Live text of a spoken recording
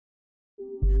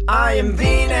I am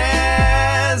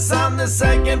Venus, I'm the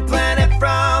second planet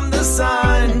from the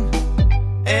sun,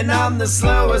 and I'm the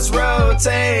slowest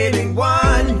rotating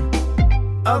one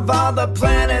of all the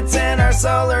planets in our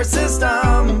solar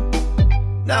system.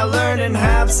 Now learn and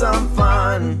have some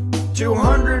fun.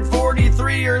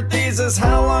 243 Earthies is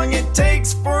how long it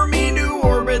takes for me to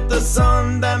orbit the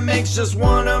sun. That makes just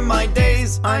one of my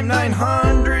days. I'm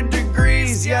 900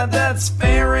 degrees, yeah, that's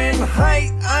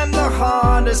Fahrenheit. I'm the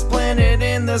hottest planet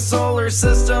in the solar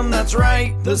system, that's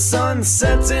right. The sun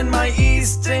sets in my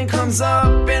east and comes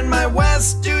up in my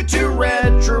west. Due to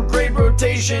retrograde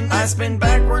rotation, I spin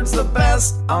backwards the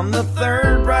best. I'm the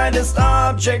third brightest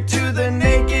object to the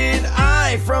naked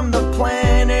eye from the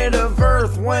planet of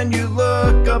Earth. When you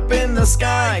look up in the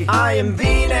sky, I am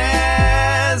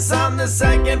Venus, I'm the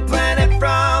second planet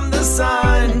from the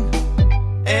sun,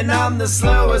 and I'm the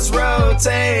slowest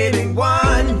rotating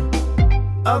one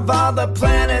of all the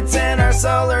planets in our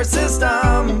solar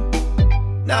system.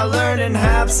 Now learn and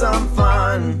have some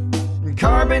fun.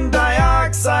 Carbon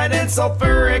dioxide and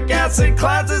sulfuric acid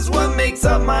clouds is what makes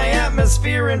up my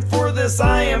atmosphere, and for this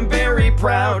I am very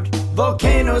proud.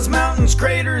 Volcanoes, mountains,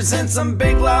 craters, and some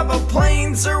big lava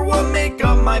plains are what make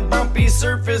up my bumpy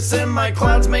surface, and my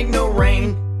clouds make no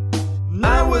rain.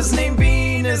 I was named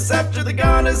Venus after the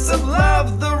goddess of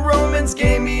love. The Romans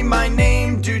gave me my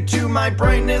name due to my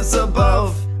brightness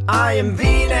above. I am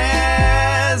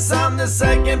Venus, I'm the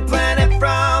second planet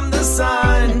from the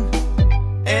sun,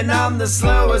 and I'm the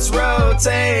slowest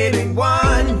rotating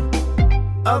one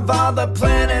of all the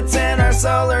planets in our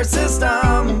solar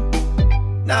system.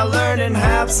 Now learn and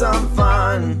have some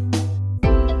fun.